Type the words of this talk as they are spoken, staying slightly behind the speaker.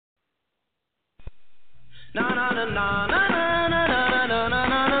Na na na na na na na na na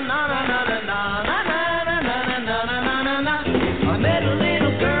na na na na. I met a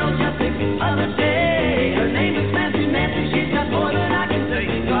little girl just the other day. Her name is Nancy Nancy. She's got more than I can say.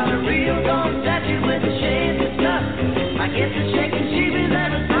 Got a real gold statue with a shade of stuff. I guess it's shaking sheepies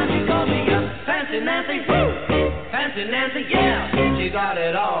every time she calls me up. Fancy Nancy, woo! Fancy Nancy, yeah, she got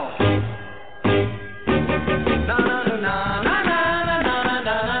it all. Na na na na na na na na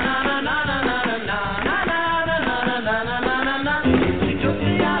na na na na. She took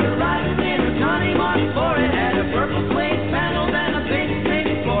me out riding in a Johnny Mark Florida, had a purple suede panels and a pink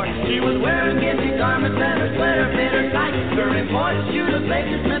pink floor. She was wearing skimpy garments and her sweater fit her tight. Her imported shoes of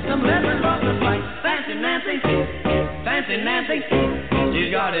laces slipped some leather across the flight. Fancy Nancy, Fancy Nancy,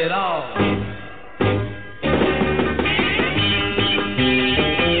 she's got it all.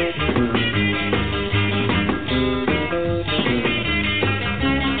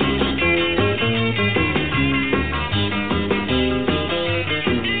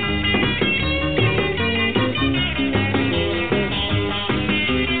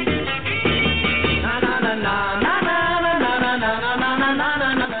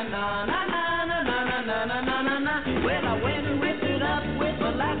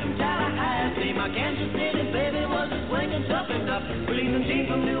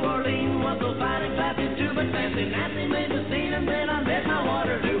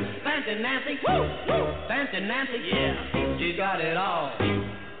 Nancy, woo, woo, Fancy Nancy, yeah, she's got it all.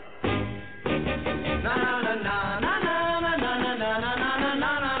 Na na na na na na na na na na na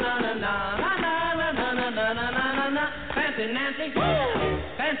na na na. Fancy Nancy, woo,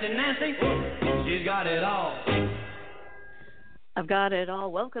 Fancy Nancy, she's got it all. I've got it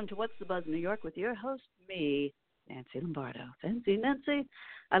all. Welcome to What's the Buzz New York with your host, me, Nancy Lombardo. Fancy Nancy.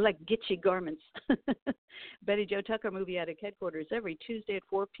 I like gitchy garments. Betty Jo Tucker, Movie Addict Headquarters, every Tuesday at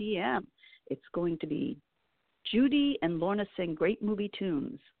 4 p.m. It's going to be Judy and Lorna sing great movie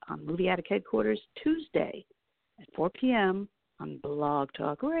tunes on Movie Addict Headquarters Tuesday at 4 p.m. on Blog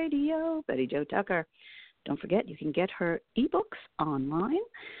Talk Radio. Betty Jo Tucker. Don't forget, you can get her ebooks online,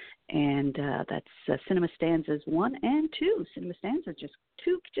 and that's Cinema Stanzas 1 and 2. Cinema Stanzas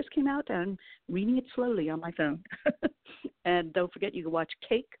 2 just came out, and I'm reading it slowly on my phone. And don't forget, you can watch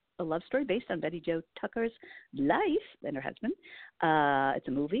Cake, a love story based on Betty Jo Tucker's life and her husband. It's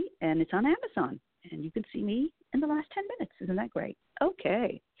a movie, and it's on Amazon. And you can see me in the last 10 minutes. Isn't that great?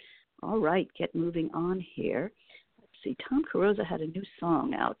 Okay. All right, get moving on here. Let's see, Tom Carosa had a new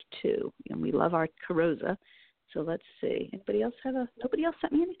song out, too. And we love our Carosa. So let's see. Nobody else sent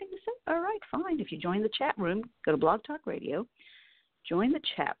me anything to say? All right, fine. If you join the chat room, go to Blog Talk Radio, join the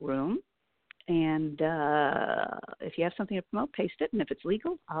chat room, and if you have something to promote, paste it, and if it's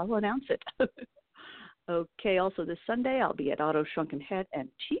legal, I'll announce it. Okay, also this Sunday, I'll be at Auto Shrunken Head and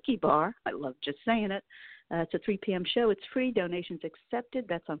Tiki Bar. I love just saying it. It's a 3 p.m. show. It's free. Donations accepted.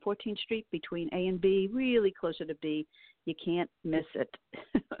 That's on 14th Street between A and B, really closer to B. You can't miss it.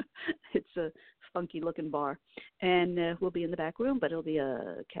 It's a funky-looking bar. And we'll be in the back room, but it'll be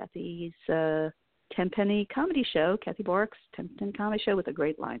Kathy's Tenpenny comedy show, Kathy Bork's Tenpenny comedy show with a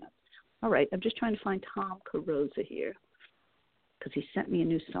great lineup. All right, I'm just trying to find Tom Carosa here because he sent me a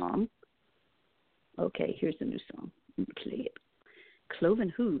new song. Okay, here's the new song. Let me play it. Cloven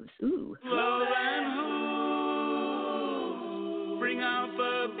Hooves. Ooh. Cloven Hooves, bring out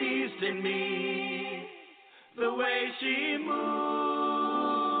the beast in me, the way she moves.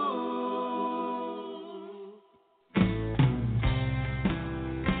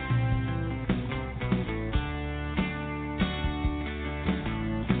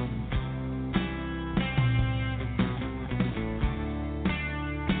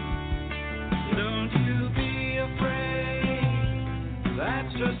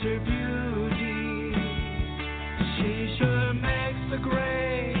 Just her beauty, she sure makes the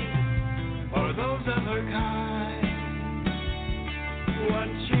grade for those of her kind.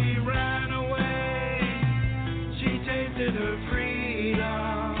 Once she ran away, she tasted her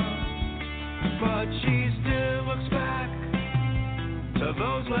freedom, but she still looks back to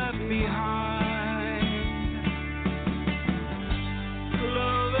those left behind.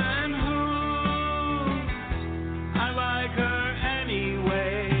 Cloven hooves, I like her anyway.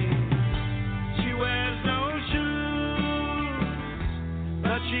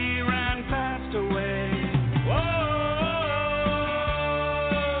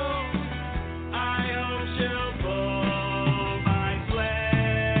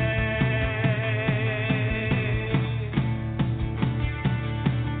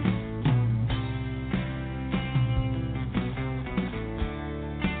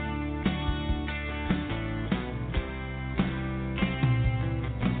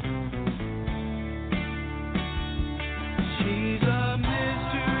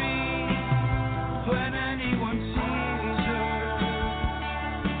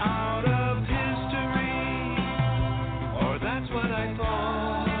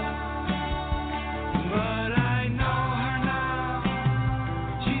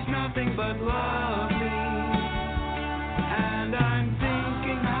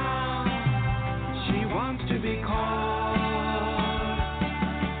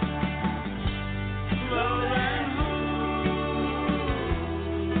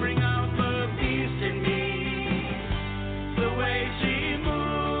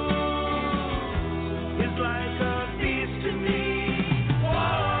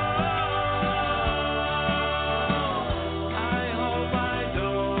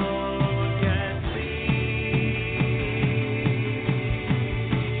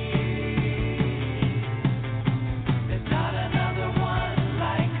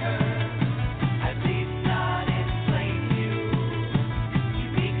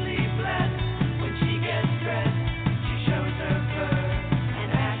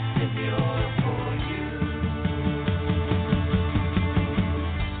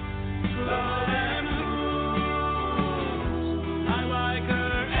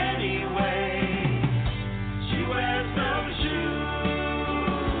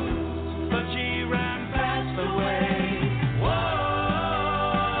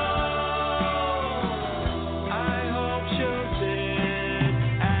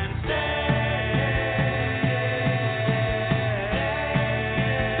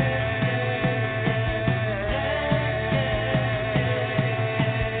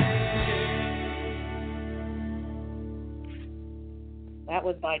 that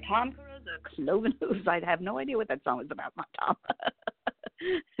was by Tom Carosa, Cloven Hooves. I have no idea what that song was about, not Tom.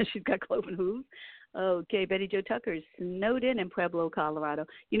 She's got cloven hooves. Okay, Betty Jo Tucker's snowed in Pueblo, Colorado.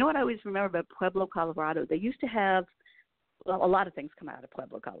 You know what I always remember about Pueblo, Colorado? They used to have, well, a lot of things come out of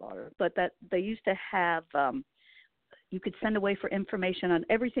Pueblo, Colorado, but that they used to have, you could send away for information on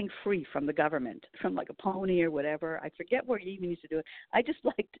everything free from the government, from like a pony or whatever. I forget where you even used to do it. I just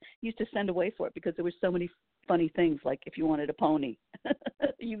used to send away for it because there were so many funny things, like if you wanted a pony,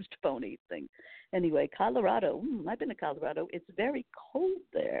 used pony thing. Anyway, Colorado. I've been to Colorado. It's very cold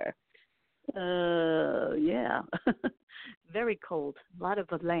there. Yeah, very cold. A lot of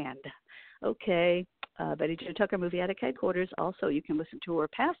land. Okay. Betty Jo Tucker, Movie Addict Headquarters. Also, you can listen to her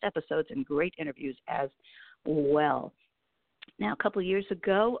past episodes and great interviews as well. Now, a couple of years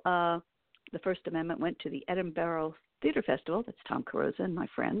ago, the First Amendment went to the Edinburgh Theatre Festival. That's Tom Carosa and my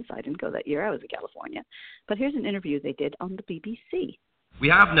friends. I didn't go that year. I was in California. But here's an interview they did on the BBC. We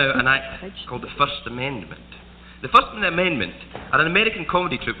have now an act called the First Amendment. The First Amendment are an American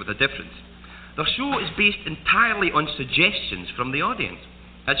comedy troupe with a difference. Their show is based entirely on suggestions from the audience.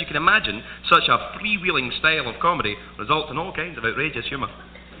 As you can imagine, such a freewheeling style of comedy results in all kinds of outrageous humour.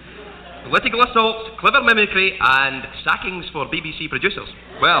 Political assaults, clever mimicry, and sackings for BBC producers.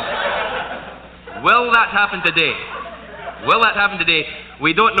 Well, will that happen today? Will that happen today?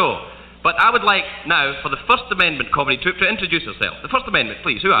 We don't know. But I would like now for the First Amendment comedy troupe to introduce herself. The First Amendment,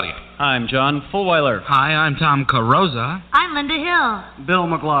 please. Who are you? I'm John Fulweiler. Hi, I'm Tom Carosa. I'm Linda Hill. Bill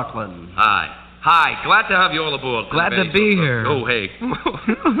McLaughlin. Hi. Hi, glad to have you all aboard. Glad to be here. Oh, hey. What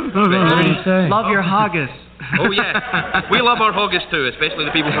did you say? Love your haggis. Oh, yes. We love our haggis, too, especially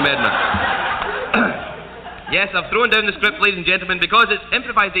the people from Edinburgh. Yes, I've thrown down the script, ladies and gentlemen, because it's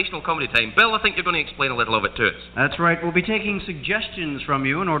improvisational comedy time. Bill, I think you're going to explain a little of it to us. That's right. We'll be taking suggestions from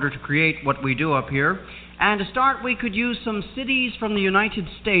you in order to create what we do up here. And to start, we could use some cities from the United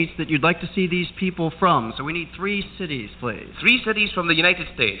States that you'd like to see these people from. So we need 3 cities, please. 3 cities from the United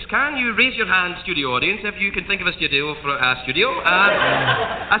States. Can you raise your hand, studio audience, if you can think of a studio? A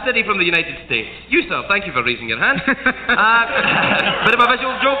city from the United States. You, sir, thank you for raising your hand. Bit of a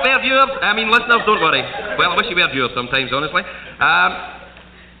visual joke there, viewers. I mean, listeners, don't worry. Well, I wish you were viewers sometimes, honestly.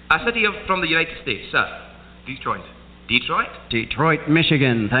 A city from the United States, sir. Detroit. Detroit,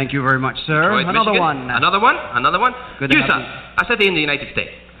 Michigan. Thank you very much, sir. Detroit, Another Michigan. one. Another one. Good you, to sir. have A city in the United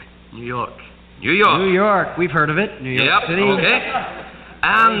States. New York. New York. We've heard of it. New York yep, City. Okay.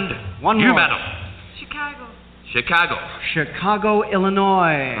 And one you, more. madam. Chicago,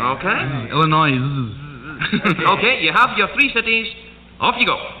 Illinois. Okay. Illinois. Okay, you have your 3 cities. Off you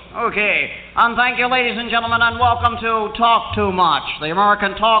go. Okay. And thank you, ladies and gentlemen, and welcome to Talk Too Much, the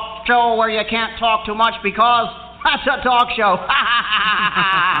American talk show where you can't talk too much because that's a talk show.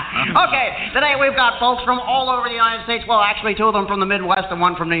 Okay, today we've got folks from all over the United States. Well, actually 2 of them from the Midwest and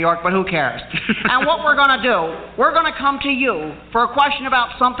 1 from New York, but who cares? And what we're going to do, we're going to come to you for a question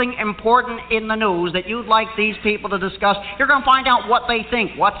about something important in the news that you'd like these people to discuss. You're going to find out what they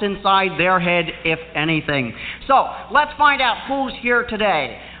think, what's inside their head, if anything. So, let's find out who's here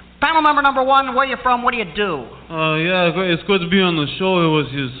today. Panel member number 1, where are you from? What do you do? Yeah, it's good to be on the show.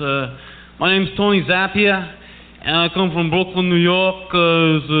 My name's Tony Zappia. And I come from Brooklyn, New York.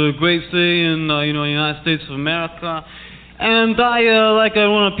 It's a great city in the United States of America. And I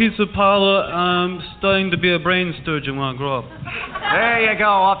run a pizza parlor. I'm studying to be a brain surgeon when I grow up. There you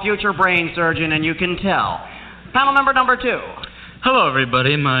go, a future brain surgeon, and you can tell. Panel member number 2. Hello,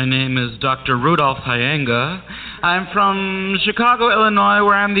 everybody. My name is Dr. Rudolph Hyanga. I'm from Chicago, Illinois,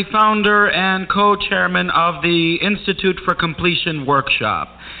 where I'm the founder and co-chairman of the Institute for Completion Workshop.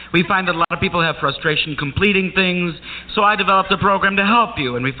 We find that a lot of people have frustration completing things, so I developed a program to help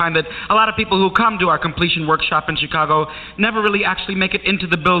you. And we find that a lot of people who come to our completion workshop in Chicago never really actually make it into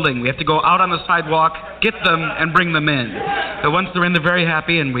the building. We have to go out on the sidewalk, get them, and bring them in. But once they're in, they're very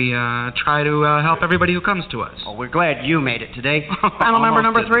happy, and we try to help everybody who comes to us. Oh, we're glad you made it today. Panel member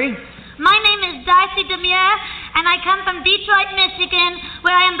number 3. My name is Darcy Demure, and I come from Detroit, Michigan,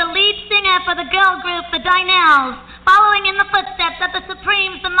 where I am the lead singer for the girl group, the Dynells, following in the footsteps of the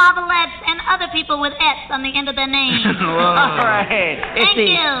Supremes, the Marvelettes, and other people with Ets on the end of their names. All right. Thank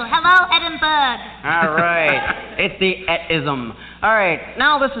you. Hello, Edinburgh. All right. It's the Etism. All right.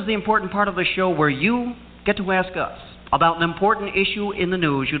 Now this is the important part of the show where you get to ask us about an important issue in the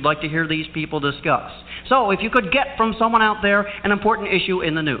news you'd like to hear these people discuss. So, if you could get from someone out there an important issue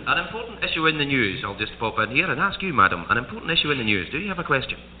in the news. An important issue in the news. I'll just pop in here and ask you, madam, an important issue in the news. Do you have a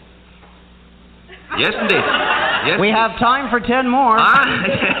question? Yes, indeed. Yes, we have time for 10 more.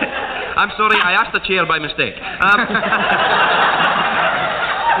 I'm sorry, I asked the chair by mistake.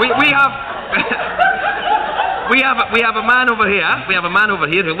 We we have a man over here. We have a man over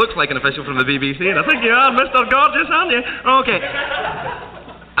here who looks like an official from the BBC, and I think you are, Mr. Gorgeous, aren't you? Okay.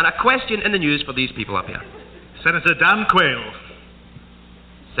 And a question in the news for these people up here. Senator Dan Quayle.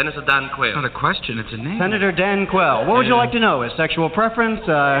 Senator Dan Quayle. It's not a question, it's a name. Senator Dan Quayle. What would you like to know? His sexual preference?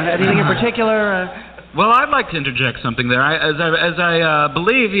 Anything in particular? Well, I'd like to interject something there. As I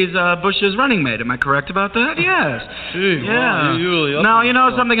believe he's Bush's running mate. Am I correct about that? Yes. Gee, Yeah. wow, you really up Now, to you know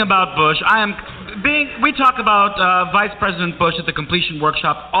stuff. something about Bush. We talk about Vice President Bush at the Completion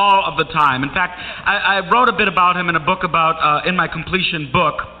Workshop all of the time. In fact, I wrote a bit about him in a book about, in my completion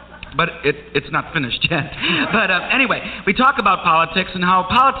book, but it's not finished yet. But anyway, we talk about politics and how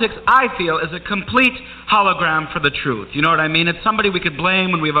politics, I feel, is a complete hologram for the truth. You know what I mean? It's somebody we could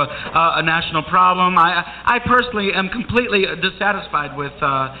blame when we have a national problem. I personally am completely dissatisfied with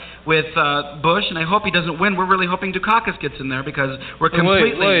Bush, and I hope he doesn't win. We're really hoping Dukakis gets in there because we're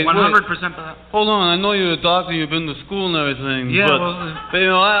completely 100%. Hold on, I know you're a doctor, you've been to school and everything. Yeah, but you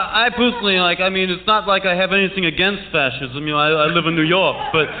know, I personally, it's not like I have anything against fascism. You know, I live in New York,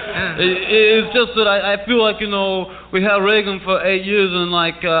 but it's just that I feel like, you know, we had Reagan for 8 years, and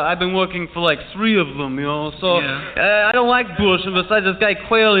I've been working for 3 of them, you know. So I don't like Bush, and besides this guy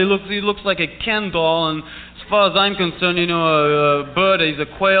Quayle, he looks like a Ken doll, and as far as I'm concerned, you know, a bird, he's a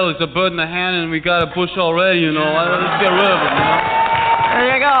quail, he's a bird in the hand, and we got a Bush already, you know. Let's get rid of him, you know. There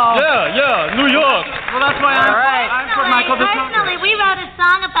you go. Yeah, New York. Well, that's why I'm for Michael Dukakis. Personally, we wrote a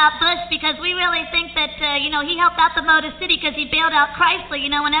song about Bush because we really think that, you know, he helped out the Motor City because he bailed out Chrysler, you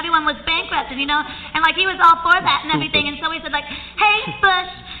know, when everyone was bankrupted, you know, and he was all for that and everything, and so he said hey,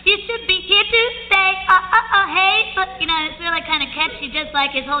 Bush, you should be here to stay, hey, but, you know, it's really kind of catchy, just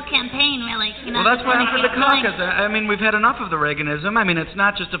like his whole campaign, really, you know. Well, that's why I'm for the Dukakis. I mean, we've had enough of the Reaganism. I mean, it's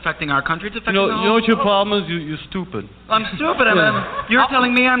not just affecting our country, it's affecting You the know whole what your world. problem is? You're stupid. I'm stupid. You're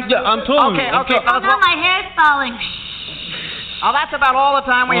telling me I'm... Yeah, I'm telling you. Okay. Oh, no, my hair's falling. Oh, that's about all the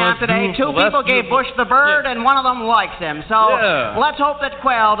time we Oh, have that's today. beautiful. 2 people That's gave beautiful. Bush the bird, and one of them likes him. So Yeah. let's hope that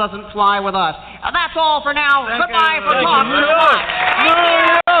Quayle doesn't fly with us. That's all for now. Thank Goodbye you. for Thank talk. you. New York. New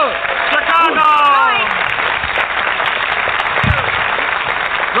York. Chicago!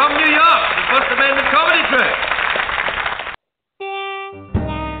 From New York, the First Amendment Comedy Troupe.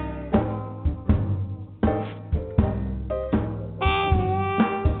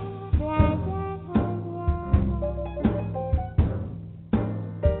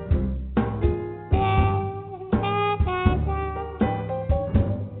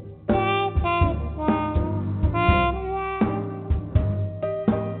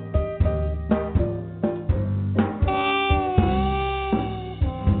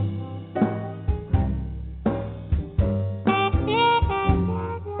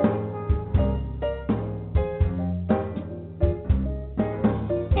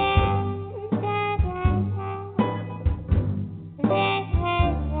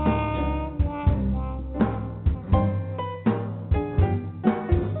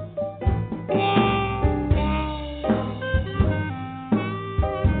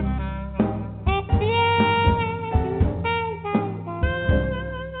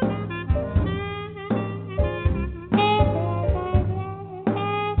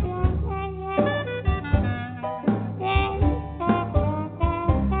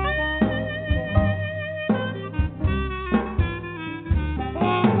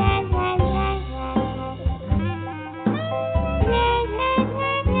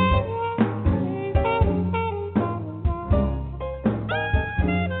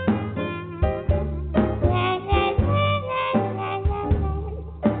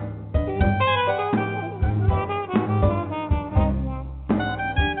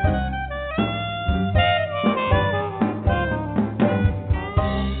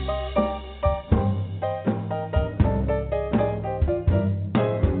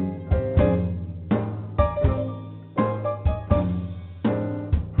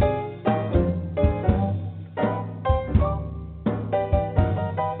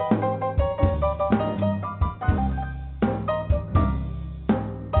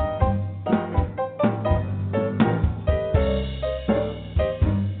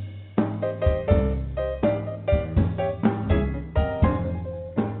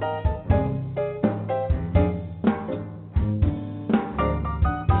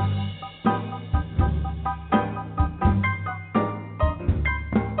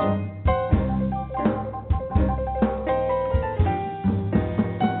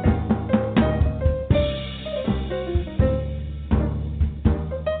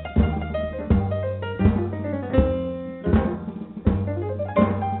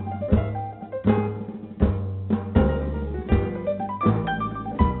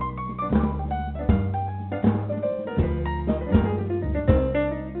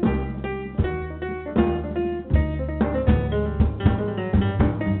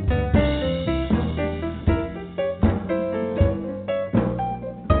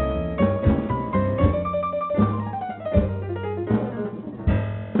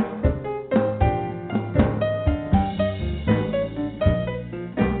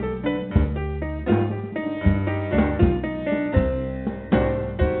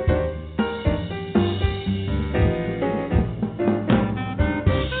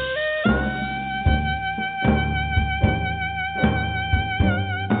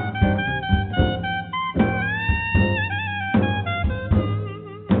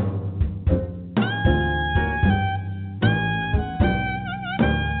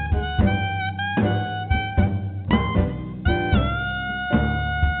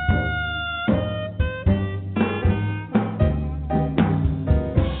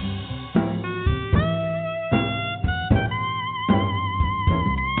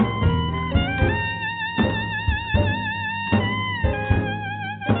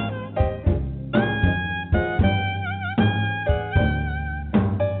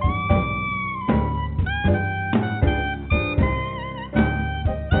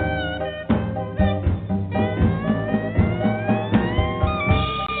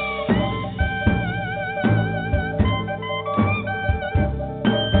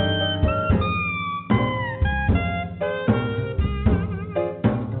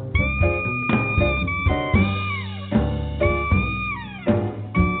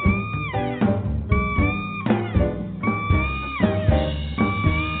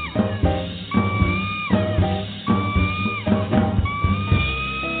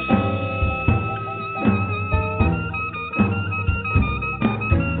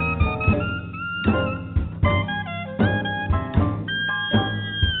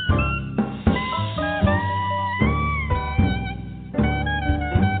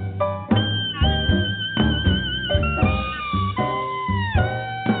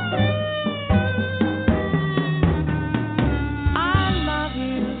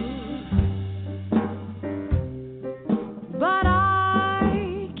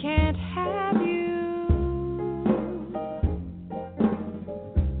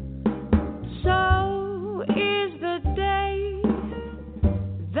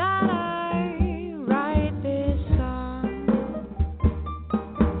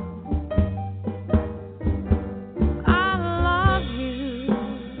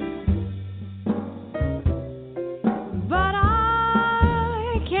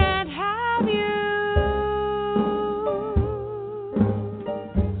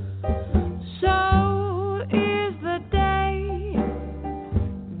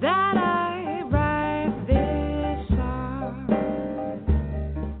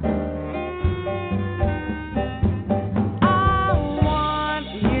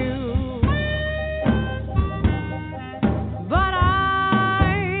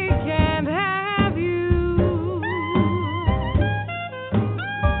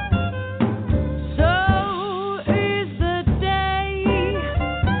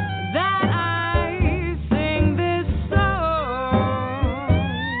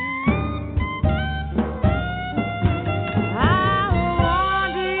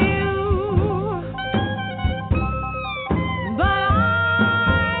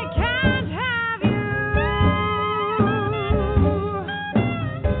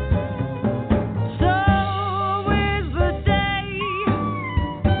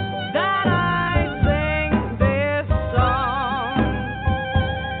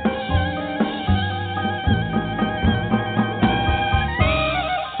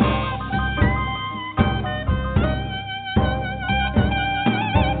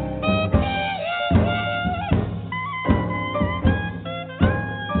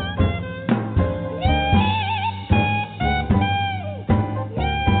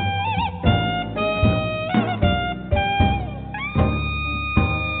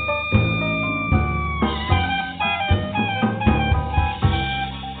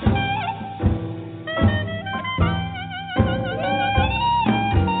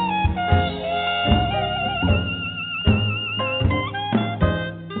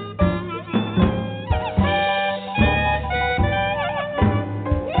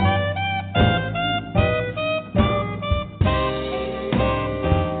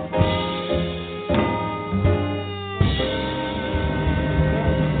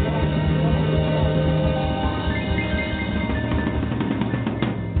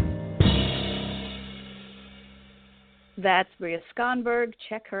 That's Bria Skonberg.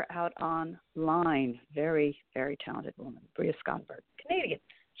 Check her out online. Very, very talented woman. Bria Skonberg, Canadian.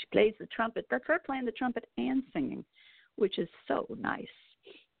 She plays the trumpet. That's her playing the trumpet and singing, which is so nice.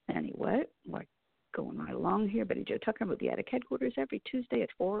 Anyway, we're going right along here. Betty Jo Tucker with the Attic Headquarters every Tuesday at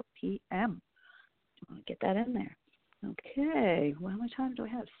 4 p.m. I'll get that in there. Okay. Well, how much time do I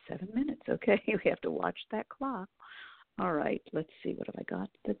have? 7 minutes. Okay. We have to watch that clock. All right. Let's see. What have I got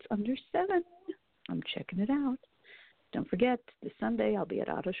that's under 7? I'm checking it out. Don't forget, this Sunday I'll be at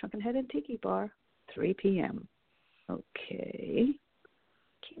Otto Shrunken Head and Tiki Bar, 3 p.m. Okay.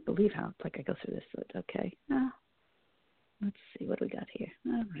 Can't believe how quick I go through this. Okay. Let's see what we got here.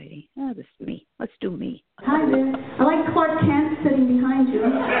 All righty. This is me. Let's do me. Hi there. I like Clark Kent sitting behind you.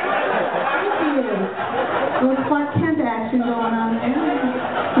 Thank you. A little Clark Kent action going on there.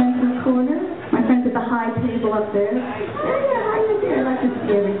 Friends in the corner. My friends at the high table up there. Yeah, hi there. I like to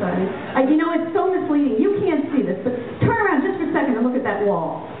see everybody. You know, it's so misleading. You can't see this, but turn around just for a second and look at that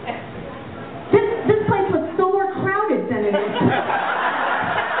wall. This place looks so more crowded than it is.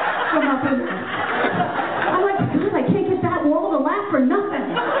 From up in there. I'm like, God, I can't get that wall to laugh for nothing.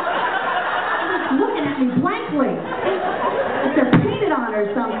 They're just looking at me blankly. Like they're painted on or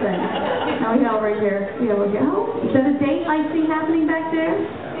something. Now we go over here. Here we go. Is that a date I see happening back there?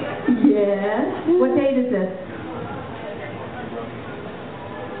 Yes. What date is this?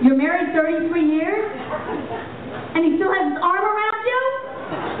 You're married 33 years? And he still has his arm around you?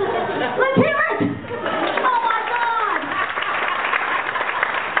 Let's hear it! Oh my God!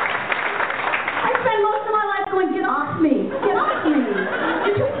 I spend most of my life going, get off me! Get off me!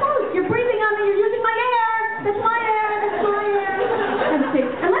 You're too close! You're breathing on me! You're using my air! That's my air! That's my air!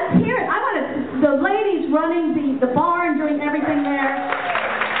 And let's hear it! I want to, the ladies running the bar and doing everything there.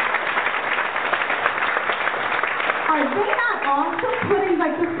 Are they not also putting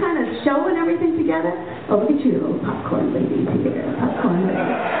like this kind of show and everything together? Oh, look at you, little popcorn ladies here. Popcorn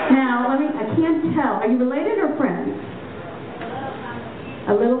ladies. Now, I can't tell. Are you related or friends?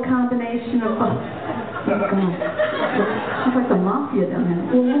 A little combination of both. Oh, God. She's like the mafia down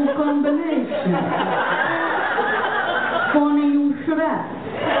there. A little combination. Funny you should ask.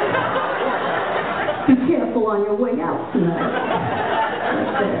 Be careful on your way out tonight.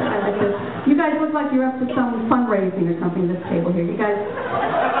 Right there. I like this. You guys look like you're up to some fundraising or something, this table here. You guys,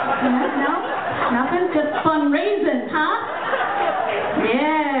 no? Nothing? Just fundraising, huh?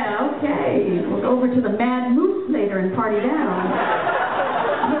 Yeah, okay. We'll go over to the Mad Moose later and party down.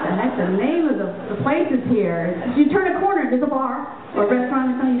 What the heck, the name of the place is here. You turn a corner, there's a bar or a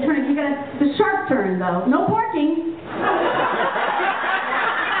restaurant or something. You turn it, you got the sharp turn though. No parking.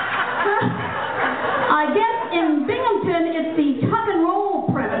 I guess in Binghamton, it's the tuck and roll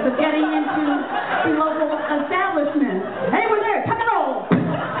premise of getting into the local establishment. Hey, we're there, tuck and roll.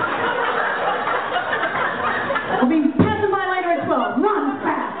 We'll be passing by later at 12. Run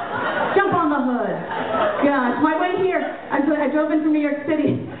fast. Jump on the hood. Gosh, my way here, I drove in from New York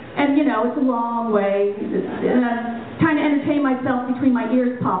City, and you know, it's a long way. Trying to entertain myself between my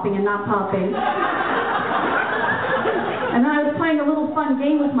ears popping and not popping. And then I was playing a little fun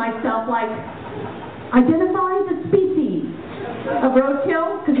game with myself, like, identify the species of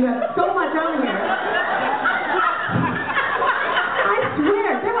roadkill, because you have so much on here. I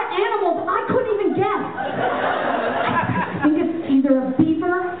swear, there were animals I couldn't even guess. I think it's either a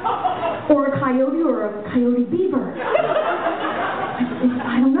beaver or a coyote or a coyote beaver. I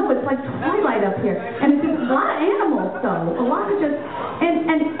don't know, it's like Twilight up here. And it's just a lot of animals, though. A lot of just,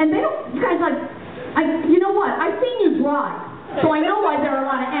 and they don't, you guys like, you know what, I've seen you drive. So I know why there are a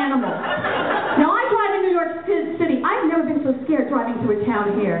lot of animals. Now, I drive in New York City. I've never been so scared driving through a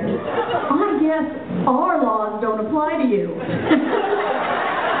town here. I guess our laws don't apply to you.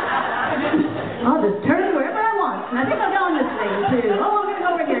 I'll just turn wherever I want. And I think I'll go on this thing, too. Oh, I'm going to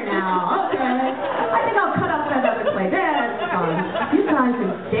go over here now. Okay. I think I'll cut off that other plate. That's fine. You guys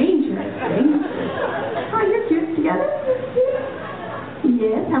are dangerous. Oh, you're cute together?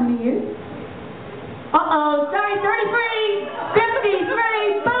 Yes, how many years? Uh-oh, sorry, 33,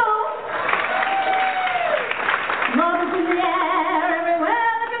 53, boom! Love is in the air,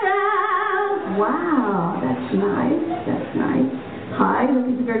 everywhere, look around. Wow, that's nice, that's nice. Hi, look,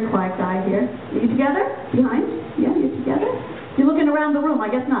 he's a very quiet guy here. Are you together? Behind? Yeah, you're together? You're looking around the room,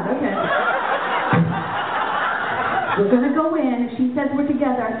 I guess not, okay. We're gonna go in, if she says we're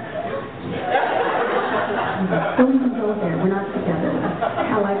together. Don't even go there, we're not together.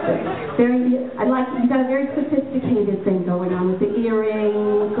 I like this. You got a very sophisticated thing going on with the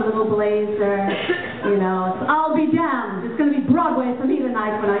earrings, the little blazer, you know. I'll be damned. It's going to be Broadway for me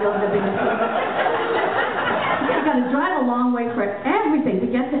tonight when I go to the Binghamton. You got to drive a long way for everything, to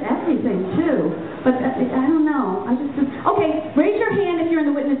get to everything, too. But I don't know. I just Okay, raise your hand if you're in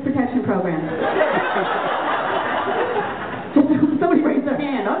the witness protection program. Somebody raised their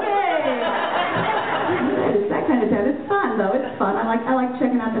hand. Okay. That kind of stuff. It's fun, though. It's fun. I like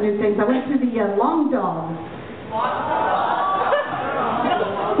checking out the new things. I went through the Long Dog.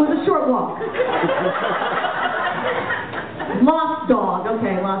 It was a short walk. Lost Dog.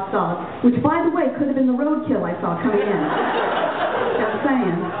 Okay, Lost Dog. Which, by the way, could have been the roadkill I saw coming in. Just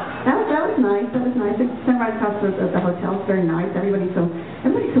saying. That was nice. That was nice. It's right across the hotel. It's very nice. Everybody's so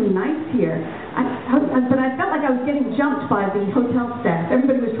nice here. But I felt like I was getting jumped by the hotel staff.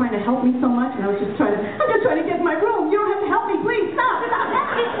 Everybody was trying to help me so much, and I'm just trying to get in my room. You don't have to help me, please. Stop.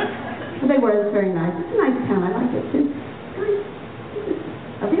 But they were. It was very nice. It's a nice town. I like it too.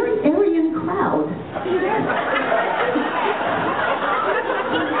 A very Aryan crowd.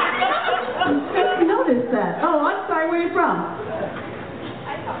 I noticed that. Oh, I'm sorry. Where are you from?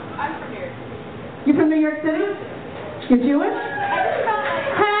 I'm from here. You from New York City? You're Jewish?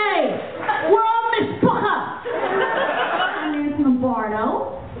 Hey! We're all mishpacha! I'm Nancy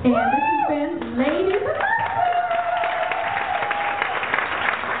Lombardo, and this has been Ladies of the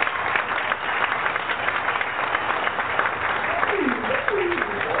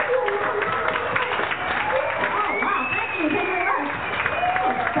Oh, wow, thank you very much.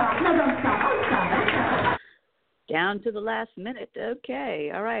 Oh, stop. No, don't stop. Oh, stop. Down to the last minute.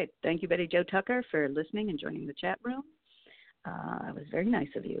 Okay. All right. Thank you, Betty Jo Tucker, for listening and joining the chat room. It was very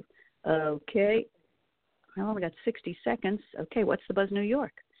nice of you. Okay. I only got 60 seconds. Okay. What's the Buzz New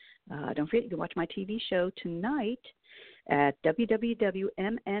York? Don't forget, you can watch my TV show tonight at www.mnn.org,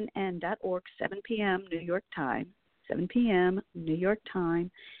 7 p.m. New York time. 7 p.m. New York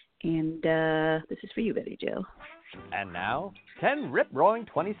time. And this is for you, Betty Jo. And now, 10 rip-roaring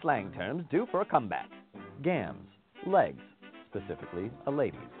 20 slang terms due for a comeback. Gams, legs, specifically a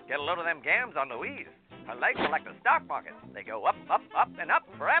lady's. Get a load of them gams on Louise. Her legs are like the stock market. They go up, up, up, and up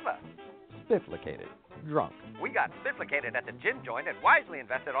forever. Spifflicated, drunk. We got spifflicated at the gin joint and wisely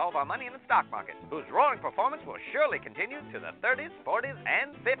invested all of our money in the stock market, whose roaring performance will surely continue to the 30s, 40s,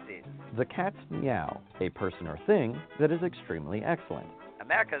 and 50s. The cat's meow, a person or thing that is extremely excellent.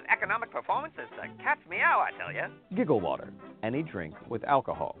 America's economic performance is the cat's meow, I tell you. Giggle water, any drink with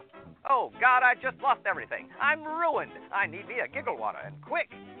alcohol. Oh, God, I just lost everything. I'm ruined. I need me a giggle water, and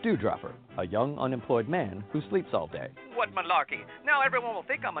quick. Dewdropper, a young unemployed man who sleeps all day. What malarkey. Now everyone will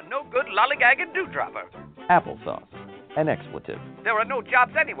think I'm a no-good lollygagging dewdropper. Applesauce, an expletive. There are no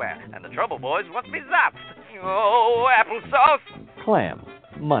jobs anywhere, and the trouble boys want me zapped. Oh, applesauce. Clams,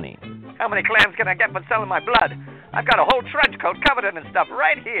 money. How many clams can I get for selling my blood? I've got a whole trench coat covered in stuff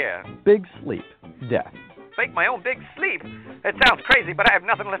right here. Big sleep, death. Fake my own big sleep. It sounds crazy, but I have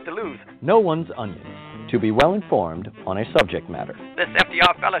nothing left to lose. No one's onions. To be well informed on a subject matter. This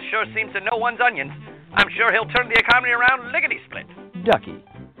FDR fella sure seems to know one's onions. I'm sure he'll turn the economy around lickety-split. Ducky.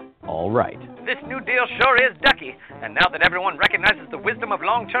 All right. This New Deal sure is ducky. And now that everyone recognizes the wisdom of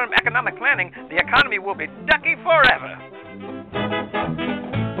long-term economic planning, the economy will be ducky forever.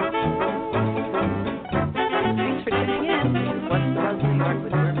 Thanks for tuning in. This is What's the Buzz New York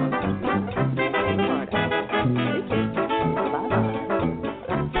with your host, Florida.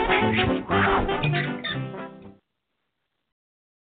 Bye-bye.